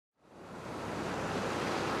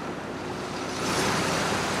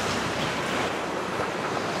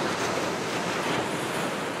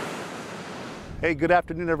Hey, good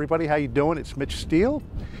afternoon, everybody. How you doing? It's Mitch Steele,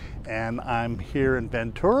 and I'm here in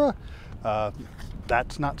Ventura.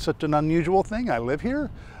 That's not such an unusual thing. I live here.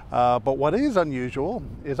 But what is unusual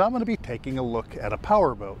is I'm going to be taking a look at a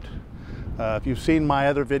powerboat. If you've seen my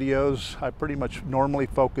other videos, I pretty much normally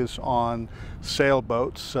focus on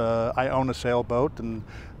sailboats. I own a sailboat, and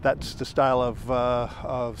that's the style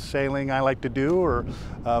of sailing I like to do, or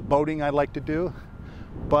boating I like to do.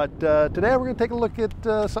 But today we're going to take a look at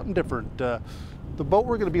something different. The boat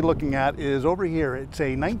we're going to be looking at is over here. It's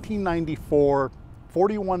a 1994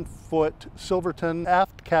 41-foot Silverton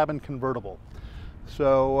Aft cabin convertible.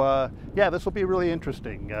 So yeah, this will be really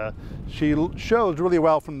interesting. She shows really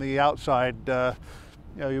well from the outside. You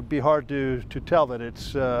know, it'd be hard to tell that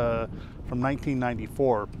it's from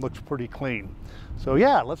 1994. Looks pretty clean. So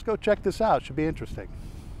yeah, let's go check this out. Should be interesting.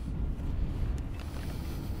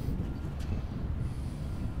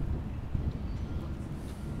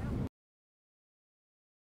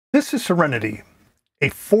 This is Serenity, a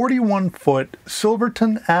 41-foot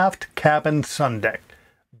Silverton Aft cabin sun deck,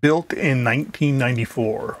 built in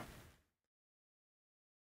 1994.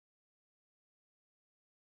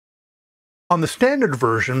 On the standard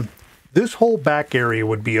version, this whole back area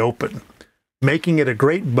would be open, making it a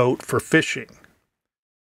great boat for fishing.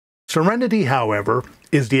 Serenity, however,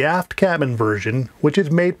 is the aft cabin version, which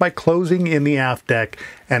is made by closing in the aft deck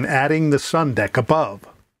and adding the sun deck above.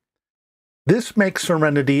 This makes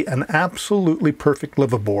Serenity an absolutely perfect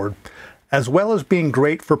liveaboard, as well as being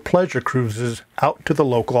great for pleasure cruises out to the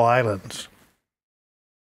local islands.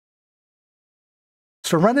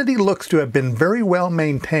 Serenity looks to have been very well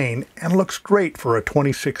maintained and looks great for a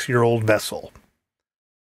 26-year-old vessel.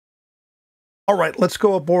 All right, let's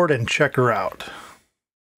go aboard and check her out.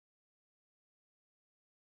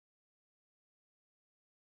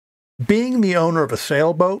 Being the owner of a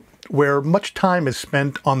sailboat, where much time is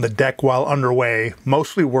spent on the deck while underway,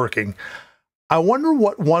 mostly working, I wonder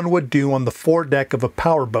what one would do on the foredeck of a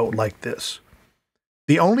powerboat like this.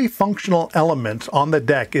 The only functional elements on the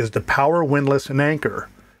deck is the power windlass and anchor.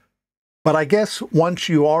 But I guess once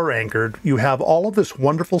you are anchored, you have all of this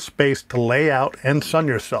wonderful space to lay out and sun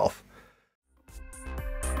yourself.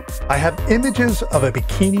 I have images of a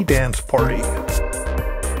bikini dance party.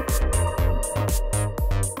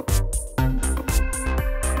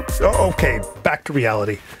 Okay, back to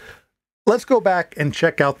reality. Let's go back and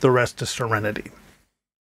check out the rest of Serenity.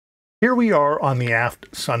 Here we are on the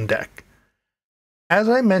aft sun deck. As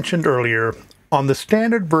I mentioned earlier, on the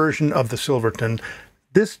standard version of the Silverton,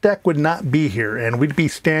 this deck would not be here and we'd be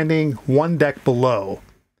standing one deck below.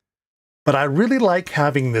 But I really like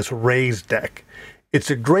having this raised deck.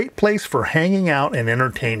 It's a great place for hanging out and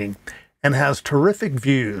entertaining, and has terrific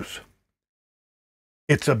views.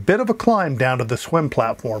 It's a bit of a climb down to the swim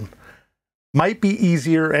platform. Might be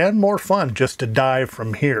easier and more fun just to dive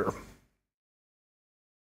from here.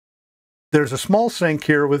 There's a small sink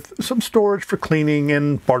here with some storage for cleaning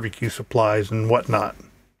and barbecue supplies and whatnot.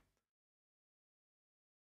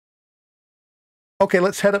 Okay,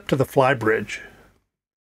 let's head up to the flybridge.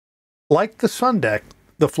 Like the sun deck,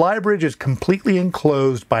 the flybridge is completely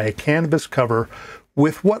enclosed by a canvas cover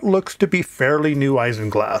with what looks to be fairly new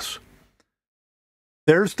isinglass.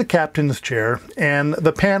 There's the captain's chair and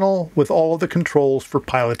the panel with all of the controls for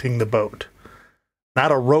piloting the boat.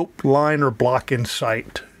 Not a rope, line, or block in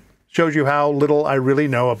sight. Shows you how little I really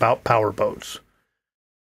know about powerboats.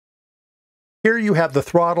 Here you have the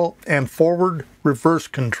throttle and forward-reverse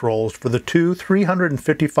controls for the two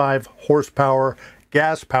 355 horsepower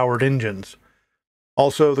gas-powered engines.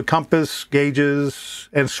 Also the compass, gauges,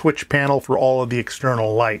 and switch panel for all of the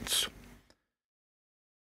external lights.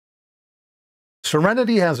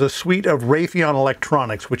 Serenity has a suite of Raytheon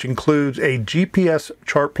electronics, which includes a GPS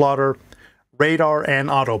chart plotter, radar, and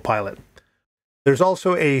autopilot. There's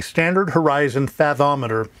also a standard horizon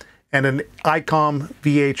fathometer and an ICOM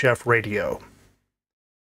VHF radio.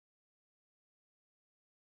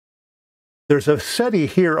 There's a settee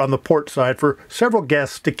here on the port side for several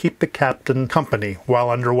guests to keep the captain company while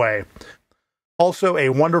underway. Also a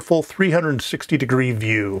wonderful 360-degree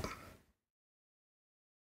view.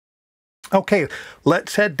 Okay,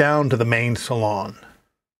 let's head down to the main salon.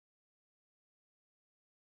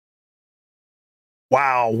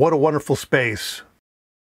 Wow, what a wonderful space.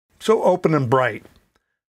 So open and bright.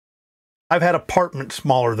 I've had apartments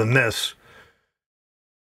smaller than this.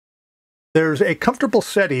 There's a comfortable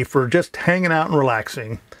settee for just hanging out and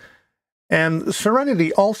relaxing. And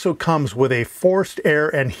Serenity also comes with a forced air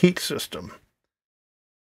and heat system.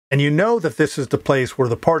 And you know that this is the place where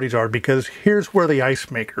the parties are because here's where the ice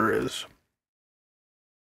maker is.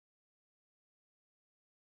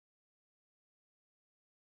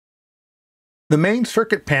 The main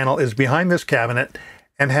circuit panel is behind this cabinet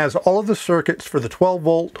and has all of the circuits for the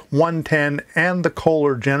 12-volt, 110, and the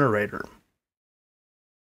Kohler generator.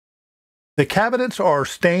 The cabinets are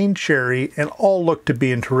stained cherry and all look to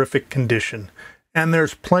be in terrific condition, and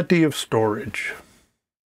there's plenty of storage.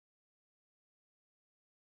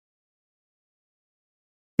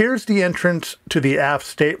 Here's the entrance to the aft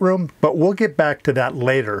stateroom, but we'll get back to that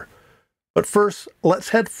later. But first, let's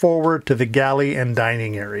head forward to the galley and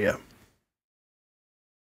dining area.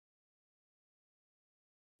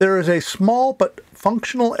 There is a small but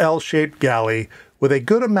functional L-shaped galley with a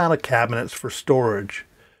good amount of cabinets for storage.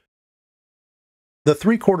 The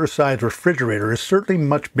 3/4 size refrigerator is certainly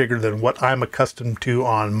much bigger than what I'm accustomed to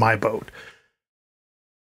on my boat.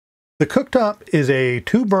 The cooktop is a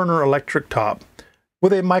 2-burner electric top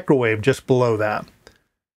with a microwave just below that.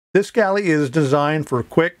 This galley is designed for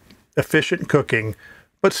quick, efficient cooking,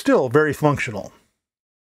 but still very functional.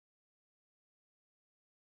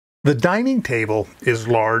 The dining table is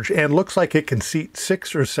large and looks like it can seat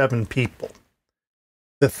 6 or 7 people.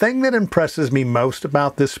 The thing that impresses me most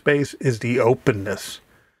about this space is the openness.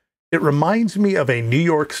 It reminds me of a New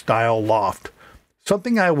York-style loft,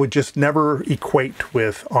 something I would just never equate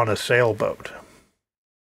with on a sailboat.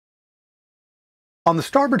 On the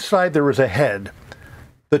starboard side, there is a head.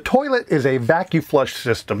 The toilet is a vacuum flush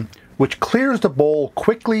system, which clears the bowl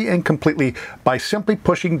quickly and completely by simply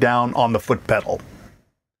pushing down on the foot pedal.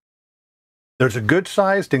 There's a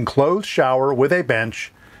good-sized enclosed shower with a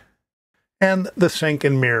bench, and the sink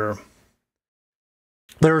and mirror.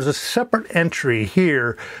 There is a separate entry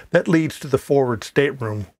here that leads to the forward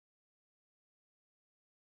stateroom.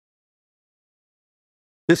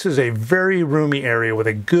 This is a very roomy area with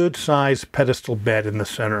a good-sized pedestal bed in the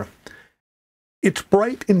center. It's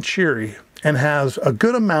bright and cheery and has a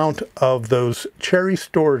good amount of those cherry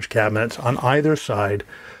storage cabinets on either side,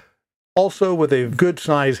 also with a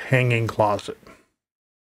good-sized hanging closet.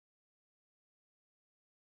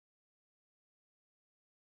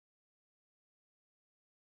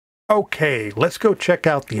 Okay, let's go check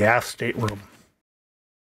out the aft stateroom.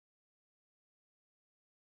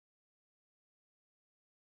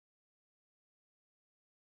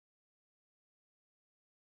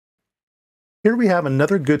 Here we have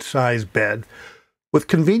another good-sized bed with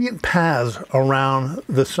convenient paths around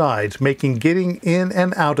the sides, making getting in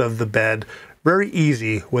and out of the bed very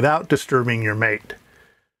easy without disturbing your mate.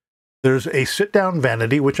 There's a sit-down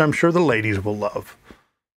vanity, which I'm sure the ladies will love.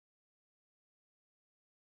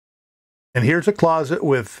 And here's a closet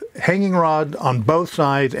with hanging rod on both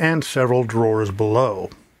sides and several drawers below.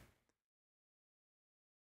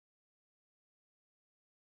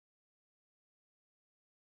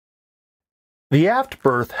 The aft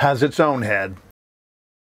berth has its own head.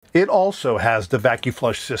 It also has the vacuum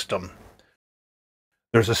flush system.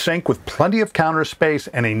 There's a sink with plenty of counter space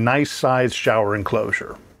and a nice sized shower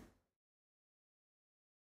enclosure.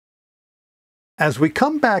 As we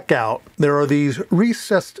come back out, there are these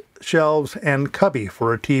recessed shelves and cubby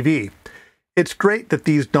for a TV. It's great that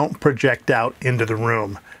these don't project out into the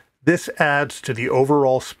room. This adds to the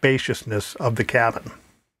overall spaciousness of the cabin.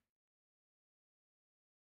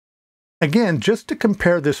 Again, just to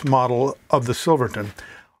compare this model of the Silverton,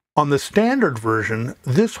 on the standard version,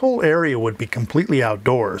 this whole area would be completely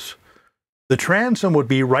outdoors. The transom would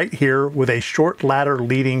be right here with a short ladder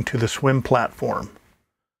leading to the swim platform.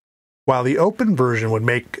 While the open version would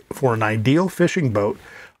make for an ideal fishing boat,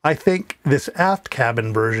 I think this aft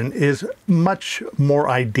cabin version is much more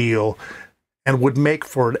ideal and would make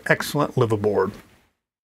for an excellent liveaboard.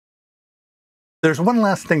 There's one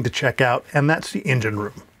last thing to check out, and that's the engine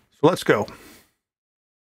room. So let's go.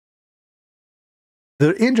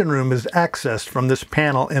 The engine room is accessed from this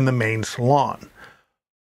panel in the main salon.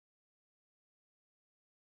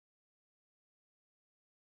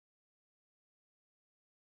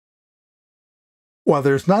 While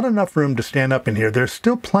there's not enough room to stand up in here, there's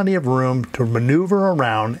still plenty of room to maneuver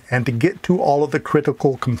around and to get to all of the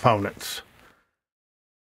critical components.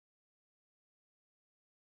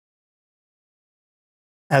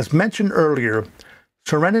 As mentioned earlier,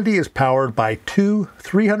 Serenity is powered by two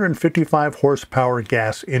 355 horsepower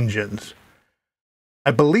gas engines.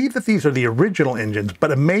 I believe that these are the original engines,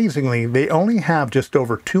 but amazingly, they only have just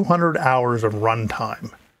over 200 hours of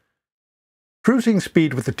runtime. Cruising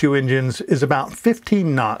speed with the two engines is about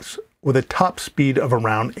 15 knots, with a top speed of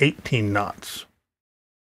around 18 knots.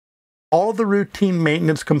 All the routine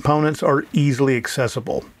maintenance components are easily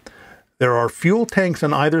accessible. There are fuel tanks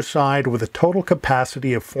on either side with a total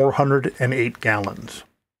capacity of 408 gallons.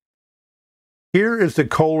 Here is the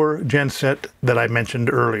Kohler genset that I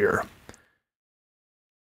mentioned earlier.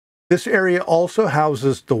 This area also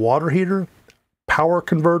houses the water heater, power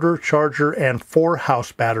converter, charger, and 4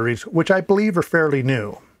 house batteries, which I believe are fairly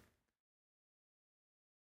new.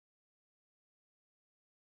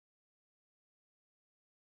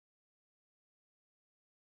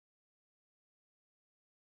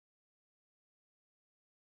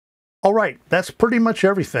 Alright, that's pretty much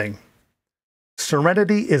everything.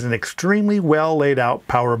 Serenity is an extremely well laid out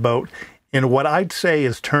powerboat in what I'd say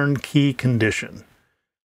is turnkey condition.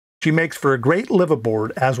 She makes for a great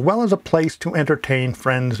liveaboard as well as a place to entertain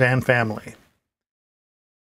friends and family.